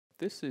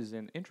This is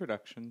an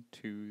introduction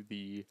to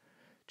the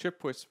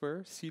Chip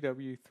Whisperer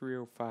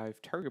CW305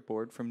 target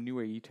board from New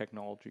AE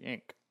Technology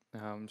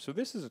Inc. So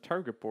this is a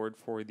target board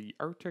for the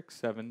Artix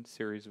 7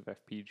 series of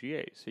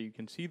FPGA. So you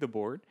can see the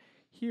board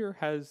here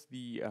has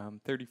the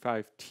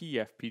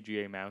 35T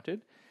FPGA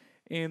mounted,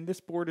 and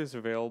this board is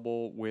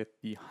available with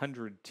the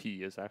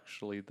 100T is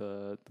actually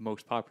the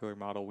most popular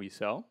model we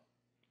sell.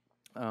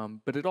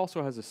 But it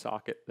also has a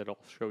socket that I'll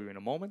show you in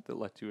a moment that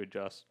lets you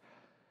adjust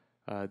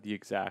the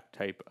exact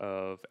type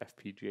of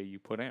FPGA you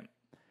put in.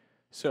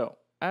 So,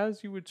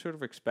 as you would sort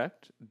of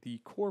expect, the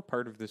core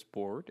part of this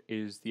board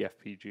is the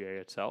FPGA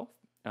itself.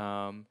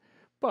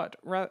 But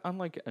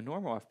unlike a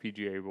normal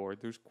FPGA board,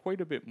 there's quite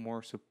a bit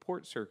more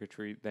support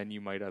circuitry than you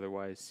might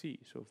otherwise see.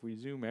 So if we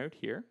zoom out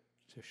here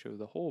to show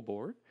the whole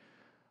board,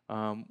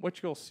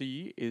 what you'll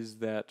see is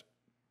that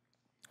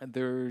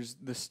there's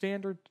the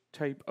standard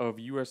type of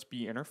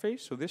USB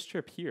interface. So this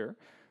chip here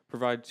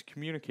provides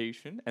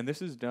communication, and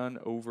this is done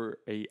over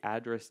a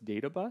address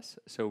data bus.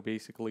 So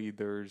basically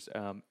there's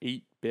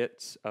 8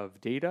 bits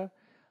of data,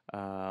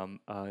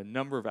 a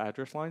number of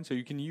address lines. So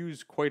you can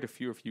use quite a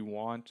few if you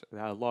want.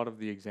 A lot of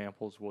the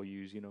examples will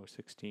use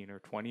 16 or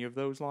 20 of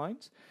those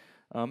lines,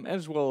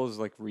 as well as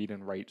like read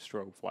and write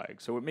strobe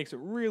flags. So it makes it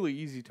really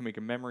easy to make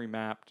a memory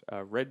mapped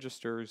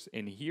registers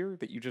in here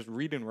that you just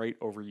read and write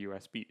over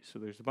USB. So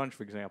there's a bunch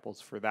of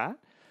examples for that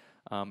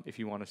if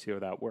you want to see how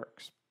that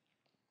works.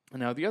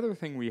 Now the other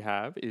thing we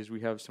have is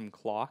we have some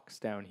clocks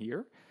down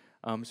here.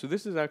 So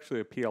this is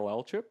actually a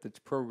PLL chip that's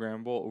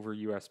programmable over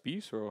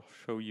USB. So I'll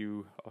show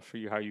you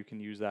how you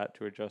can use that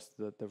to adjust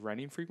the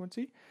running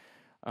frequency.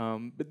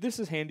 But this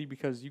is handy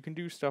because you can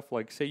do stuff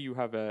like, say you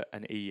have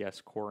an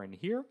AES core in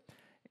here,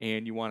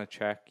 and you want to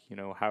check,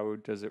 how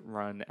does it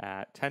run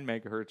at 10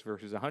 megahertz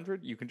versus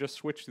 100. You can just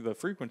switch to the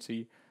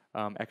frequency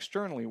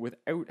externally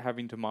without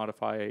having to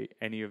modify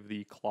any of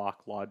the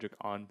clock logic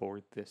on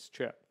board this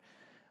chip.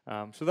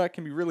 So that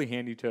can be really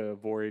handy to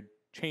avoid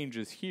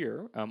changes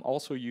here.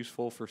 Also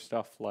useful for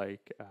stuff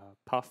like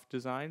PUF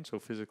design, so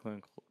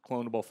physically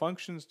clonable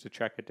functions to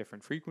check at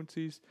different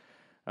frequencies.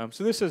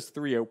 So this has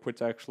 3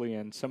 outputs actually,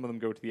 and some of them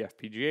go to the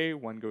FPGA,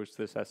 one goes to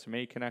this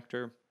SMA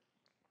connector,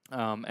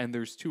 and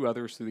there's 2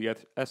 others to the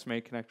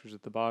SMA connectors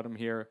at the bottom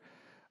here.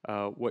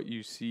 What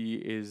you see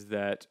is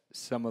that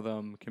some of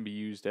them can be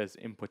used as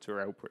inputs or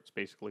outputs,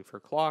 basically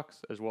for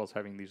clocks, as well as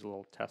having these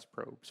little test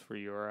probes for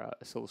your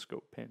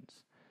oscilloscope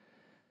pins.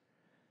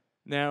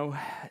 Now,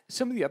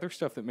 some of the other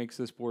stuff that makes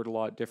this board a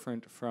lot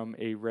different from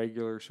a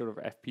regular sort of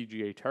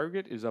FPGA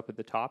target is up at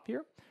the top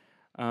here.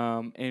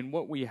 And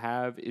what we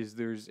have is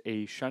there's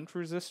a shunt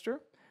resistor.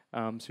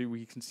 So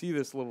we can see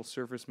this little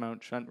surface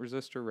mount shunt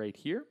resistor right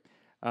here.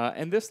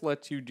 And this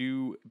lets you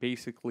do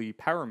basically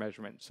power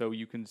measurement. So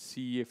you can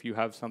see if you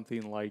have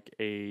something like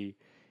a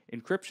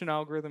encryption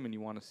algorithm and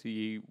you want to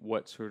see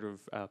what sort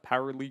of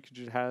power leakage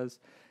it has.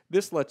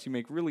 This lets you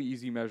make really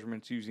easy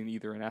measurements using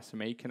either an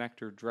SMA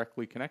connector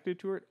directly connected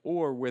to it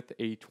or with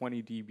a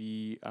 20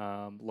 dB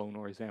low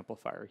noise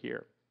amplifier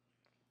here.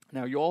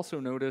 Now you'll also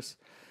notice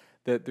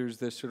that there's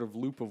this sort of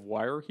loop of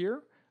wire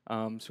here.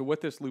 So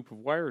what this loop of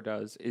wire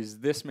does is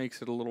this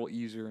makes it a little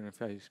easier, and if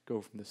I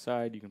go from the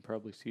side you can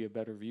probably see a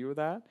better view of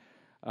that.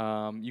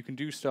 You can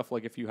do stuff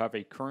like if you have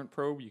a current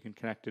probe, you can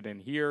connect it in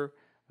here.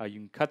 You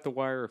can cut the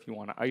wire if you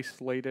want to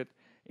isolate it.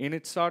 And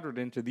it's soldered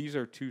into, these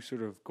are 2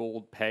 sort of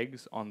gold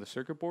pegs on the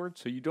circuit board,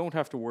 so you don't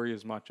have to worry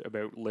as much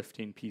about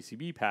lifting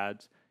PCB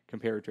pads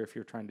compared to if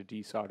you're trying to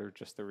desolder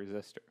just the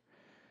resistor.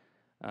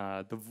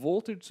 The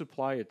voltage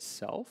supply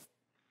itself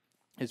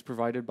is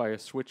provided by a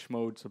switch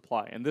mode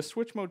supply, and this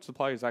switch mode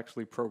supply is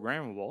actually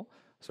programmable.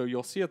 So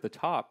you'll see at the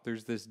top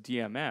there's this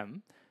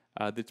DMM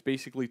that's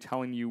basically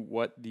telling you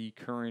what the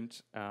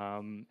current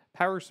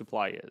power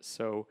supply is.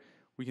 So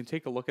we can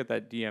take a look at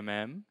that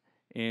DMM,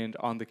 and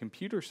on the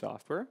computer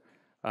software,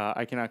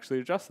 I can actually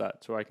adjust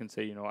that. So I can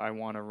say, I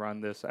want to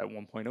run this at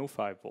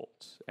 1.05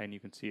 volts, and you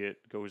can see it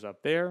goes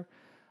up there.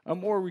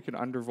 Or we can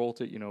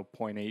undervolt it,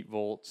 0.8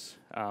 volts.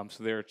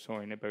 So there it's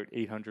showing about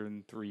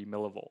 803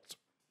 millivolts.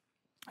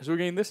 So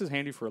again, this is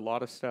handy for a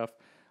lot of stuff.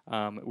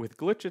 With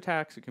glitch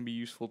attacks, it can be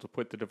useful to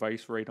put the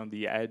device right on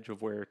the edge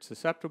of where it's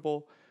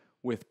susceptible.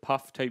 With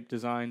PUF type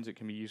designs, it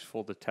can be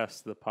useful to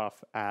test the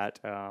PUF at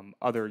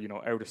other,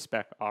 out of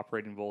spec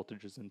operating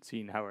voltages and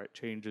seeing how it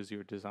changes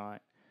your design.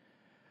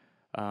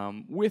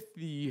 With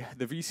the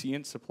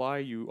VCInt supply,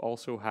 you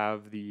also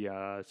have the,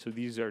 so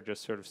these are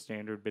just sort of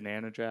standard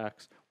banana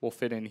jacks, will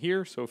fit in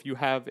here. So if you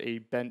have a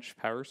bench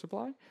power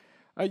supply,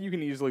 you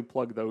can easily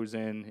plug those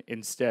in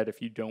instead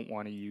if you don't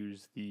want to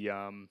use the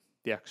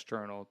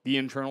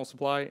internal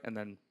supply and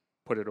then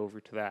put it over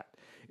to that.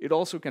 It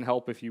also can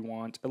help if you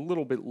want a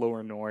little bit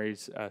lower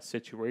noise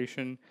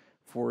situation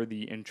for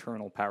the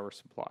internal power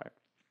supply.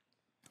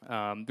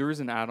 There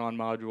is an add-on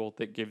module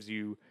that gives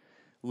you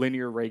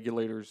linear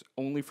regulators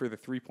only for the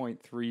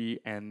 3.3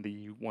 and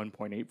the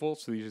 1.8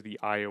 volts. So these are the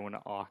IO and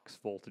aux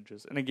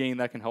voltages. And again,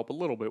 that can help a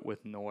little bit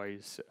with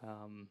noise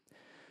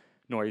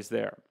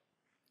there.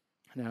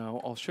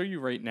 Now, I'll show you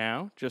right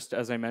now, just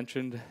as I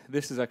mentioned,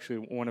 this is actually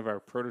one of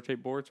our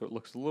prototype boards, so it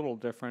looks a little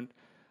different.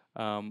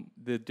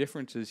 The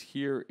difference is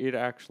here, it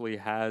actually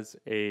has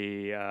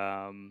a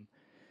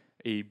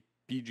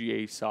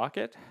BGA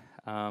socket.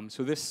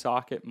 So this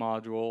socket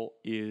module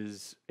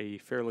is a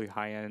fairly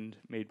high-end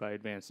made by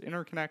Advanced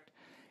Interconnect,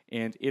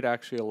 and it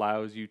actually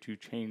allows you to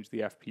change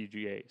the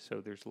FPGA.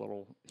 So there's a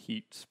little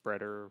heat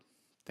spreader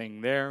thing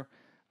there.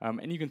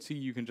 And you can see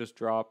you can just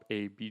drop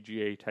a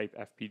BGA type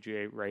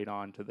FPGA right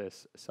onto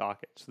this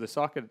socket. So the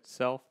socket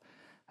itself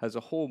has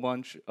a whole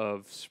bunch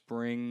of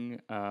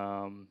spring,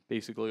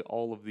 basically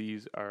all of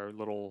these are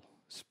little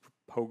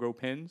pogo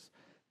pins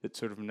that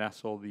sort of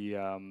nestle the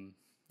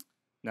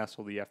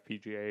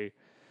FPGA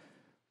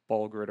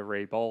ball grid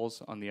array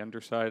balls on the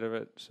underside of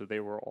it. So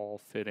they will all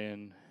fit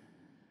in.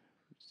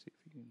 Let's see if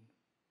you can.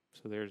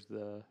 So there's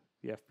the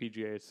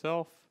FPGA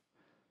itself.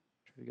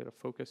 Try to get a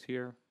focus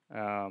here.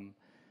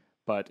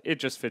 But it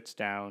just fits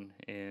down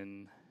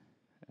in,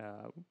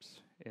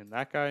 in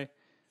that guy.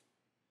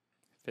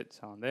 Fits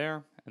on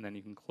there, and then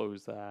you can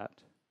close that.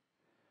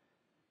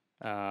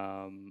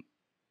 There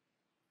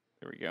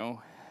we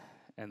go.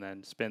 And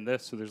then spin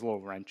this. So there's a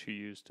little wrench you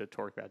use to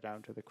torque that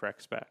down to the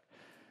correct spec.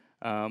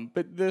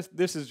 But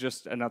this is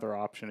just another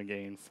option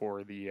again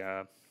for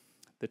the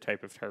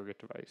type of target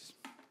device.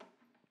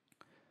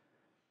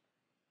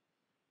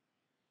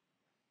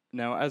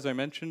 Now, as I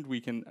mentioned,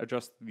 we can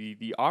adjust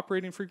the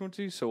operating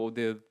frequency. So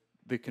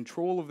the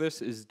control of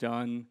this is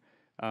done.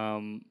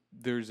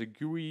 There's a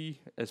GUI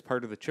as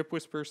part of the Chip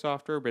Whisperer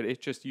software, but it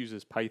just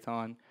uses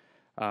Python.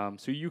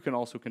 So you can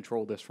also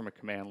control this from a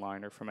command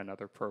line or from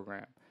another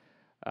program.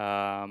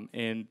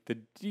 And the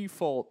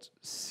default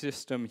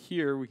system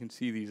here, we can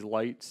see these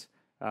lights.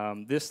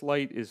 This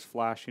light is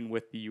flashing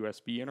with the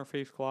USB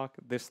interface clock.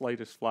 This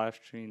light is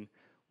flashing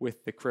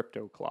with the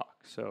crypto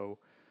clock. So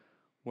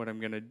what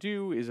I'm going to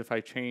do is if I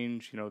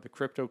change, the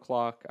crypto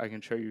clock, I can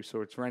show you.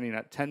 So it's running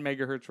at 10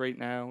 megahertz right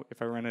now. If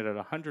I run it at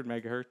 100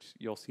 megahertz,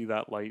 you'll see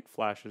that light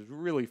flashes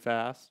really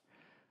fast.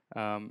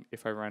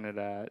 If I run it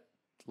at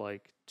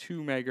like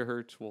 2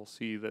 megahertz, we'll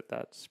see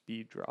that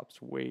speed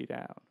drops way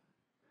down.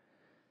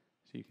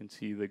 So you can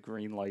see the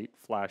green light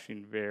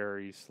flashing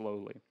very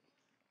slowly.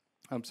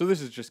 So this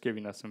is just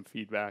giving us some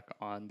feedback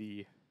on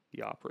the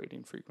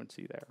operating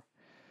frequency there.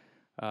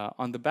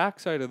 On the back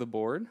side of the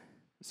board,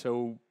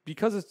 so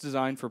because it's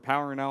designed for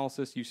power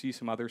analysis, you see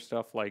some other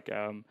stuff like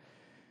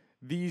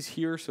these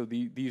here. So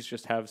these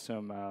just have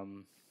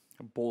some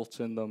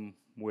bolts in them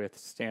with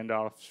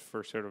standoffs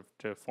for sort of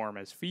to form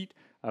as feet.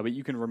 But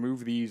you can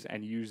remove these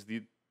and use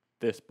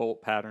this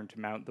bolt pattern to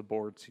mount the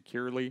board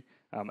securely,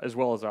 as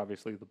well as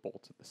obviously the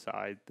bolts at the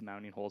side, the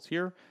mounting holes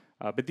here.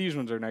 But these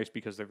ones are nice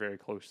because they're very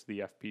close to the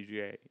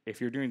FPGA. If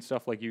you're doing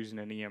stuff like using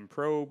an EM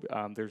probe,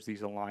 there's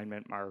these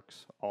alignment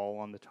marks all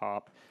on the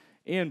top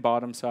and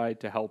bottom side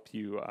to help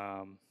you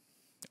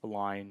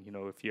align,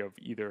 if you have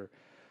either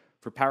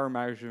for power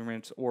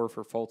measurements or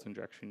for fault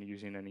injection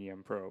using an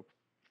EM probe.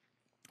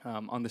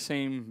 On the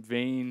same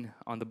vein,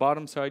 on the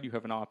bottom side, you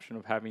have an option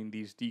of having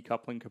these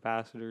decoupling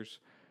capacitors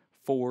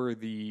for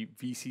the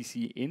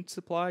VCC int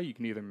supply. You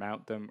can either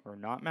mount them or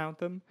not mount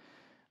them.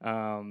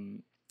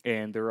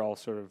 And they're all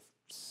sort of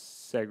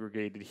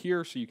segregated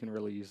here, so you can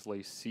really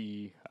easily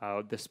see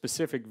the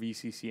specific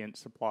VCC int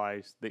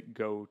supplies that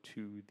go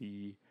to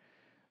the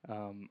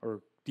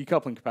or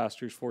decoupling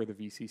capacitors for the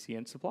VCC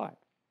int supply.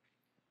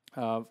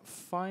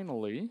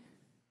 Finally,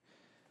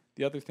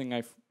 the other thing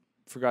I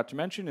forgot to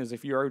mention is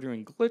if you are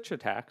doing glitch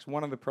attacks,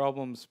 one of the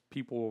problems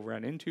people will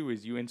run into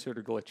is you insert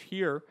a glitch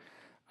here,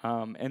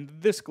 and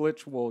this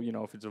glitch will,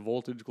 if it's a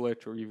voltage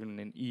glitch or even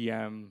an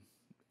EM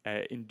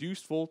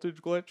induced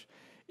voltage glitch,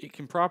 it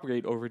can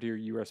propagate over to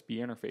your USB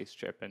interface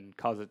chip and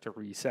cause it to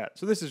reset.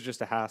 So this is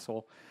just a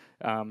hassle.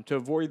 To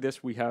avoid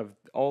this, we have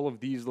all of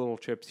these little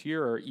chips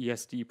here are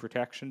ESD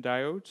protection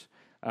diodes.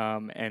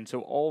 And so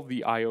all of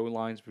the I/O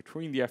lines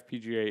between the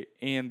FPGA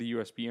and the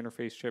USB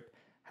interface chip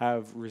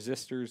have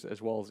resistors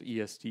as well as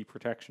ESD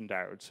protection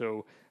diodes.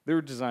 So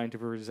they're designed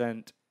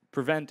to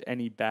prevent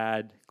any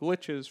bad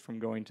glitches from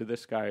going to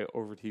this guy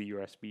over to the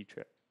USB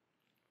chip.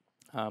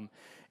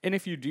 And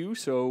if you do,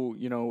 so,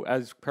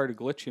 as part of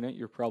glitching it,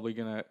 you're probably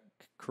going to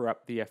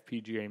corrupt the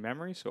FPGA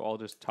memory. So I'll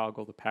just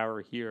toggle the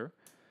power here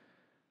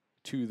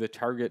to the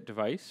target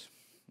device,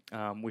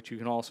 which you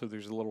can also,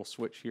 there's a little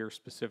switch here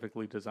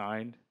specifically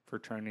designed for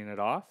turning it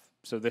off.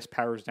 So this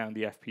powers down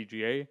the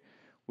FPGA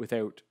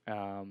without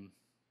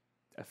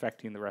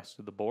affecting the rest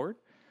of the board.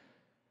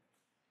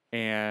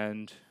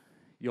 And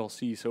you'll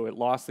see, so it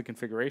lost the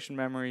configuration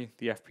memory,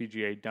 the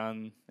FPGA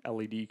done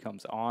LED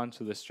comes on,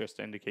 so this just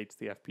indicates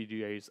the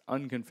FPGA is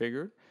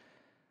unconfigured.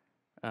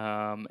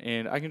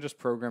 And I can just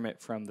program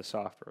it from the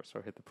software. So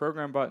I hit the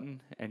program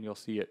button, and you'll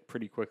see it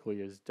pretty quickly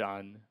is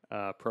done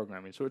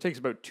programming. So it takes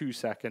about 2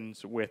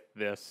 seconds with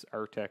this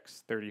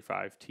Artix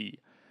 35T.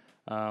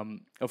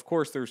 Of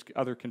course, there's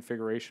other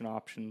configuration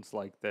options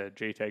like the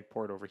JTAG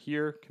port over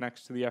here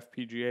connects to the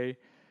FPGA.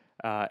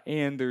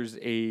 And there's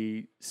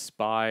a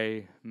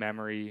SPI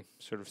memory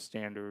sort of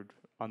standard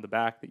on the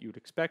back that you would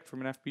expect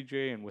from an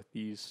FPGA, and with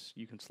these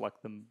you can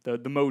select them. The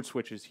mode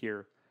switches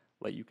here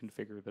let you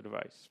configure the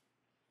device.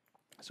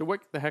 So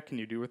what the heck can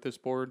you do with this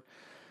board?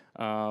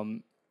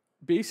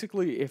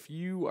 Basically, if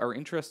you are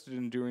interested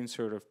in doing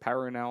sort of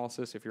power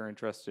analysis, if you're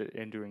interested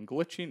in doing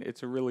glitching,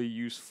 it's a really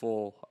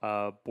useful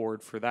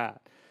board for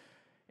that.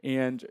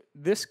 And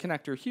this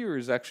connector here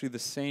is actually the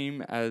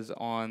same as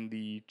on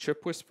the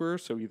Chip Whisperer,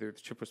 so either the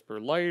Chip Whisperer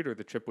Lite or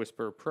the Chip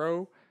Whisperer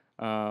Pro.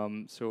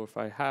 So if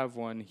I have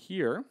one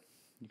here,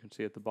 you can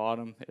see at the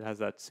bottom, it has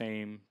that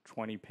same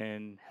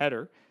 20-pin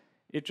header.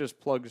 It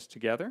just plugs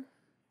together.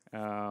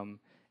 And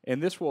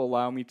this will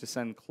allow me to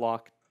send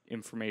clock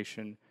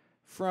information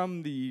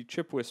from the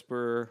Chip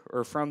Whisperer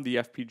or from the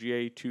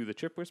FPGA to the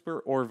Chip Whisperer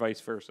or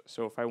vice versa.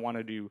 So if I want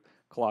to do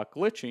clock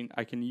glitching,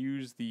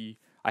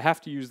 I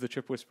have to use the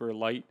Chip Whisperer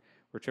Lite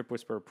or Chip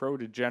Whisperer Pro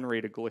to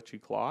generate a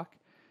glitchy clock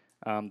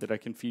that I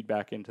can feed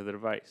back into the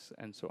device.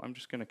 And so I'm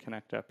just going to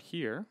connect up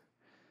here.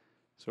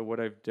 So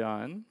what I've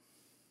done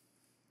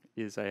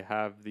is I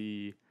have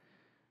the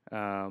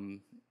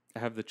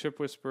Chip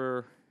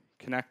Whisperer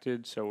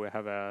connected. So we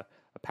have a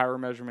power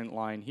measurement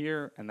line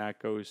here, and that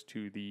goes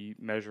to the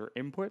measure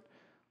input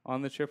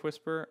on the Chip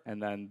Whisperer,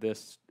 and then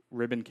this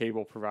ribbon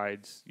cable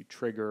provides the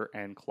trigger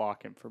and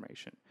clock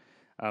information.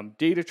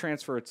 Data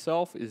transfer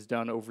itself is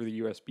done over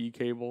the USB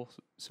cable,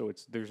 so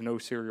there's no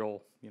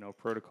serial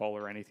protocol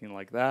or anything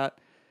like that.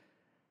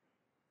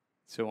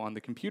 So on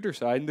the computer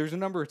side, there's a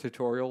number of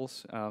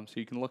tutorials, so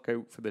you can look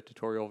out for the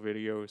tutorial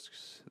videos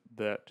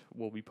that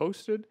will be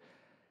posted.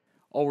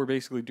 All we're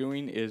basically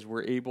doing is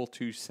we're able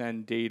to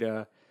send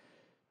data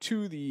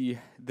to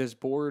this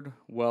board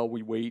while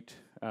we wait,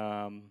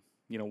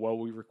 while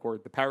we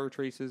record the power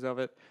traces of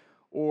it,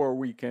 or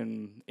we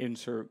can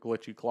insert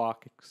glitchy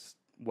clocks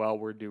while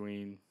we're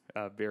doing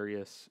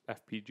various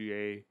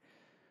FPGA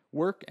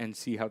work and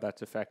see how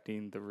that's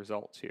affecting the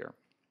results here.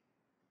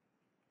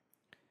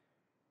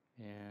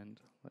 And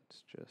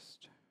let's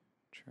just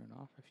turn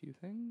off a few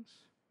things.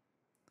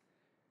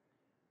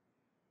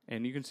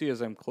 And you can see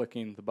as I'm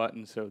clicking the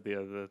button, so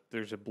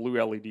there's a blue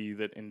LED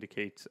that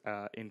indicates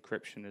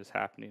encryption is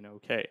happening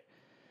okay.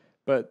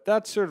 But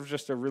that's sort of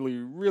just a really,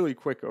 really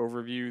quick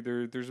overview.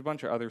 There's a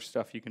bunch of other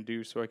stuff you can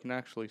do, so I can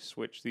actually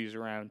switch these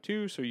around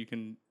too, so you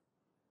can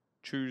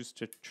choose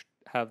to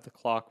have the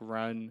clock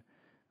run.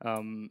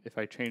 If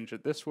I change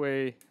it this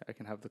way, I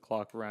can have the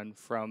clock run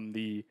from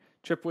the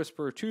Chip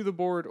Whisperer to the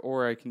board,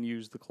 or I can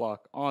use the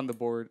clock on the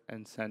board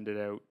and send it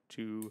out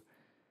to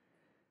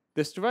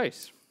this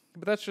device.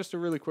 But that's just a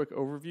really quick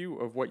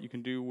overview of what you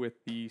can do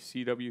with the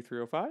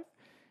CW305,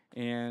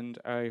 and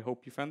I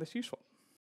hope you found this useful.